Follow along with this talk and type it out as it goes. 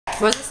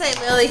What's it say,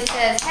 Lily? It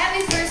says,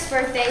 happy first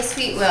birthday,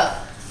 sweet Will.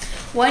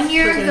 1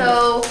 year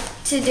ago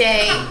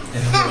today,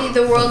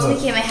 the world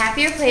became a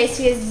happier place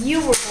because you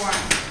were born.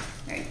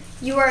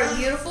 You are a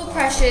beautiful,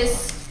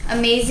 precious,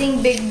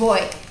 amazing big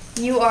boy.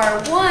 You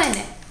are one.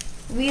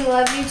 We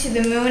love you to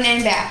the moon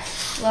and back.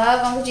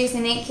 Love, Uncle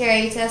Jason, Aunt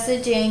Carrie, Tessa,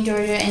 Jane,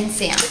 Georgia, and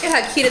Sam. Look at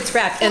how cute it's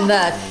wrapped. And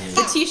the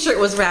t-shirt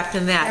was wrapped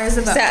in that. There's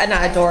a bow. Is that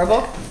not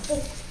adorable?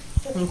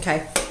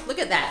 Okay. Look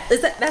at that.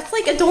 That's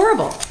like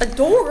adorable.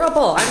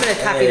 Adorable. I'm going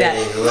to copy that.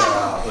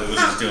 Wow. Look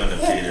what he's doing to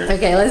Peter.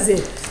 Okay, let's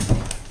see.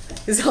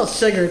 He's all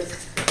sugared.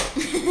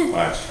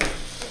 Watch.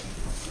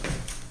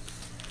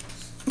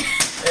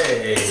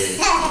 Hey.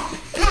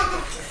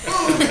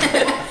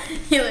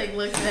 He like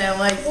looks at him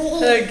like,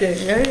 Okay.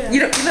 yeah. You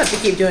don't have to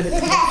keep doing it.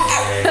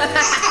 Hey.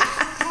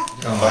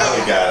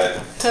 Violet got it.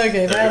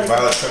 Okay,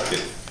 Violet took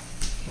it.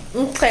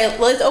 Okay,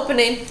 Liz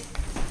opening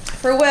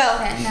for Will.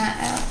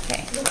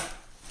 Okay.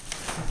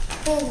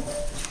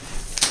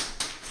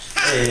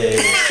 Hey.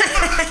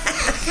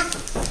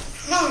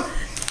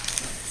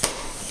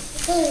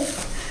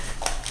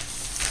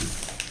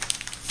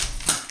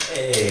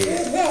 Hey.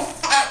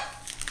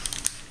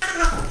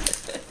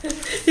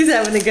 He's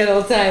having a good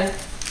old time.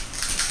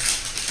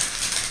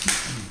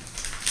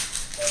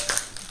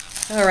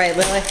 All right,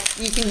 Lily,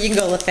 you can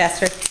go a little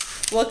faster.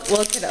 We'll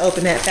can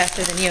open that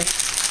faster than you.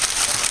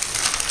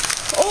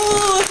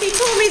 Oh, he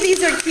told me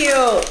these are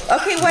cute.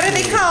 Okay, what are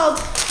they called?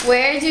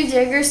 Where do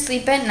diggers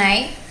sleep at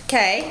night?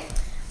 Okay.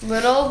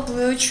 Little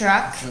blue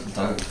truck.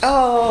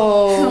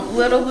 Oh,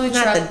 Little blue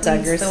not truck the leads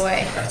Duggars. the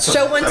way.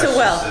 Show one to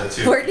Will.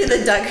 Where do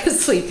the Duggars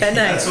sleep at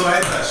night? That's what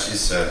I thought she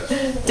said.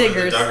 Diggers.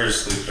 Where the Duggars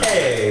sleep.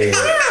 Hey.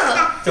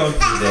 Don't do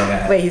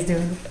that. Wait, he's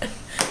doing it.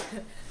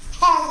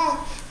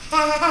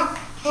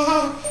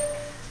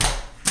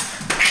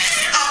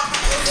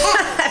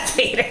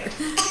 Peter.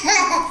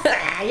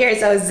 You're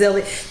so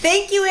silly.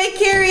 Thank you, Aunt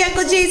Carrie,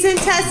 Uncle Jason,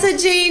 Tessa,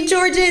 Jane,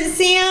 Georgia, and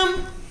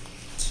Sam.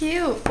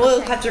 Cute.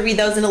 We'll have to read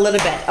those in a little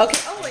bit. Okay.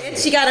 Oh, and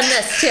she got a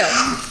miss too.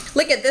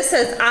 Look at this,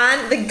 says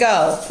on the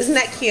go. Isn't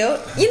that cute?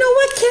 You know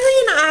what? Carrie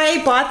and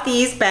I bought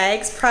these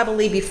bags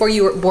probably before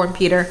you were born,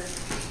 Peter.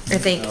 I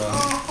think.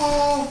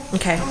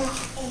 Okay.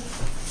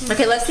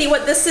 Okay, let's see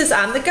what this is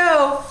on the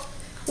go.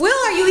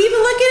 Will, are you even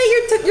looking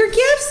at your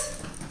gifts?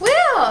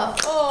 Will.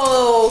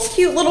 Oh,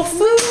 cute little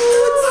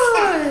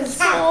foods.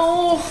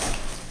 Oh,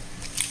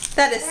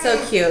 that is so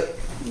cute.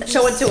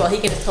 Show it to Will. He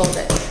can just hold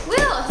it.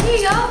 Will, here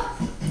you go.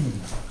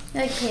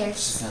 Like pears.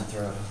 Just gonna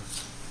throw it.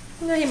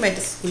 No, you might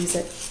just squeeze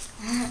it.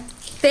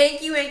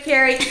 Thank you, Aunt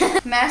Carrie.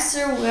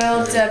 Master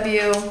Will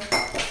W.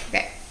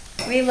 Okay.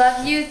 We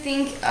love you.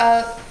 Think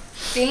I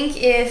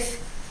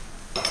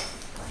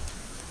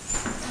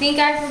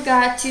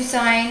forgot to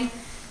sign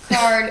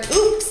card.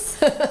 Oops.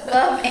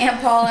 Love Aunt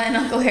Paula and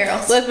Uncle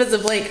Harold. Flip is a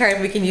blank card.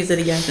 We can use it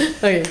again.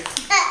 Okay.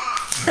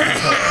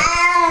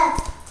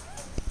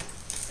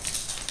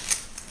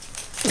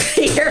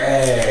 Here.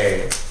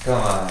 Hey, come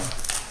on.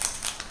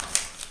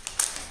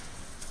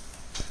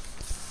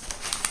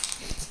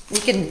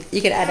 You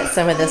can edit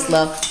some of this,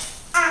 love.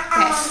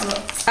 Okay.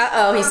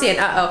 Uh-oh, he's saying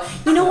uh-oh.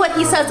 You know what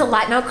he says a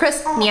lot now,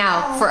 Chris?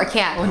 Meow for a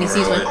cat when he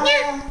sees one.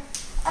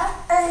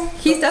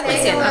 He's definitely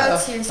Say saying hello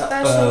uh-oh. to your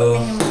special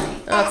family.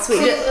 Oh, sweet.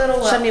 Cute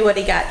little Show Will. me what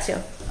he got too.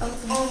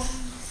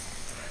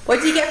 What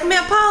did you get from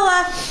Aunt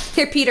Paula?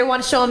 Here, Peter,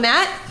 want to show him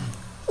that?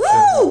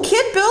 Ooh,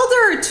 Kid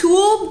Builder,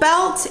 tool,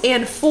 belt,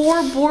 and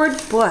 4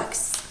 board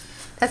books.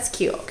 That's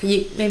cute. Can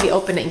you maybe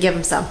open it and give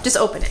him some? Just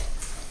open it.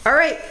 All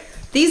right.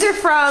 These are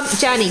from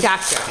Jenny,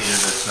 Doctor. Peter,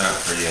 that's not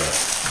for you.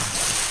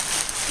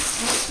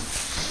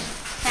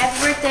 Happy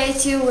birthday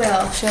to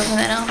Will. Show him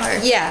that on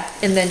heart. Yeah,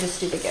 and then just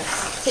do the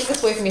gifts. Take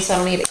this away from me so I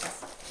don't need it.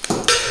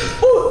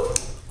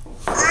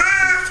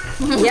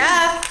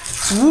 Yeah.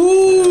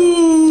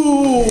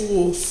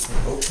 Ooh. Is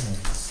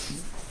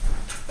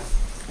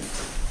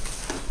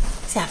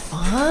that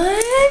fun?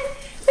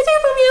 These are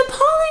from Aunt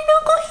Paula and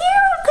Uncle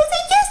Harold because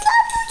they just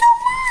love you so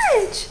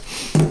much.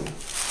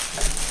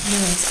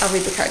 Nice. I'll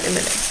read the card in a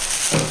minute.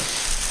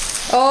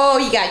 Oh,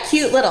 you got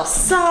cute little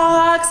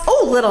socks.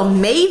 Oh, little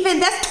Maven.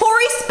 That's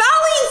Tori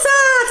Spelling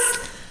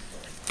socks.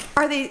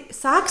 Are they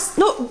socks?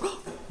 No,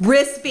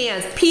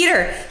 wristbands.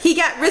 Peter, he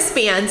got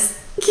wristbands.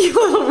 Cute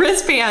little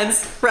wristbands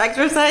for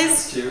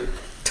exercise. Cute.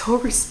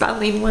 Tori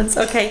Spelling ones.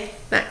 Okay,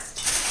 next.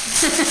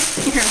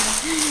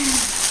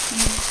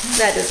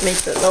 That just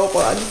makes it so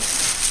fun.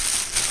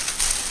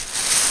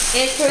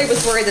 Aunt Tori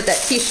was worried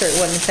that t-shirt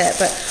wouldn't fit,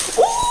 but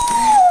ooh,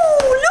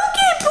 look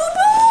at Boo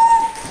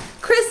Boo.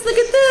 Chris, look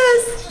at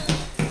this.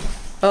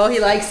 Oh, he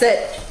likes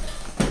it.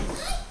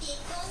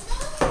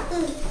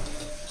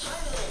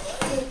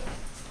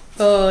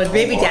 Oh,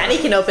 baby daddy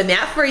can open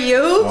that for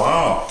you.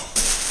 Wow.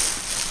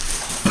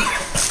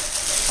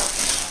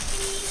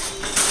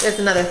 There's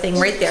another thing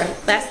right there.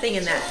 Last thing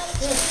in that.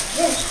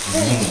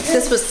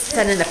 This was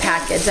sent in a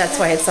package. That's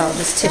why it's all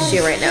just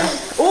tissue right now.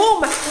 Oh,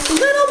 my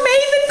little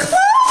Maven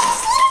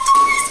clothes. Little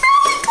Tori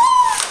Spelling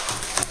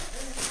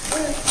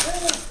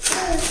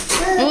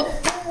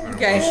clothes.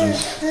 Okay.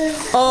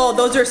 Oh,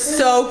 those are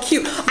so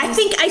cute. I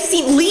think I've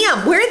seen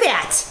Liam wear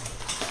that.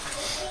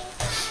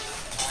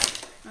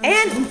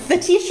 And the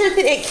t-shirt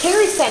that Aunt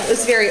Carrie sent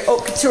was very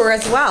haute couture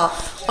as well.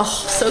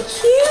 Oh, so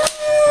cute.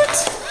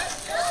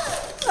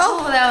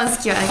 Oh, that was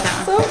cute. I like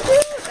that one. So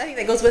cute. I think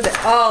that goes with it.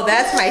 Oh,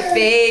 that's my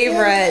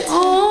favorite.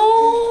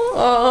 Oh.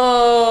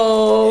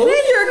 Oh,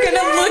 you're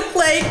gonna look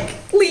like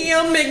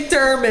Liam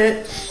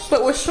McDermott,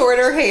 but with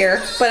shorter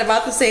hair, but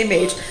about the same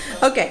age.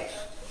 Okay.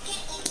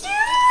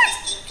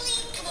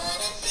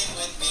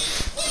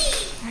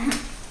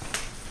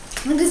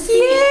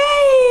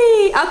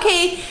 Yay!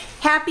 Okay,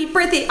 happy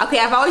birthday. Okay,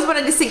 I've always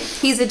wanted to sing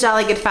He's a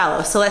Jolly Good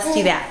Fellow, so let's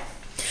do that.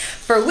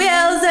 For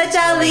Will's a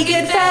jolly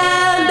good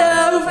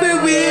fellow,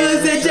 for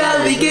Will's a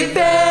jolly good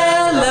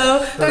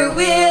fellow, for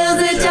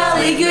Will's a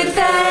jolly good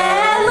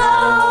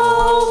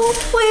fellow,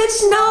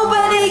 which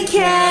nobody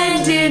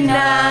can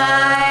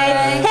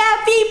deny.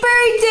 Happy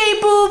birthday,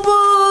 Boo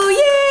Boo!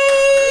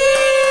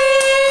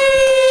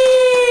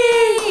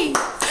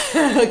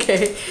 Yay!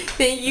 Okay,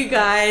 thank you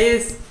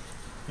guys.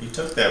 You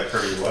took that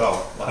pretty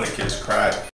well. A lot of kids cried.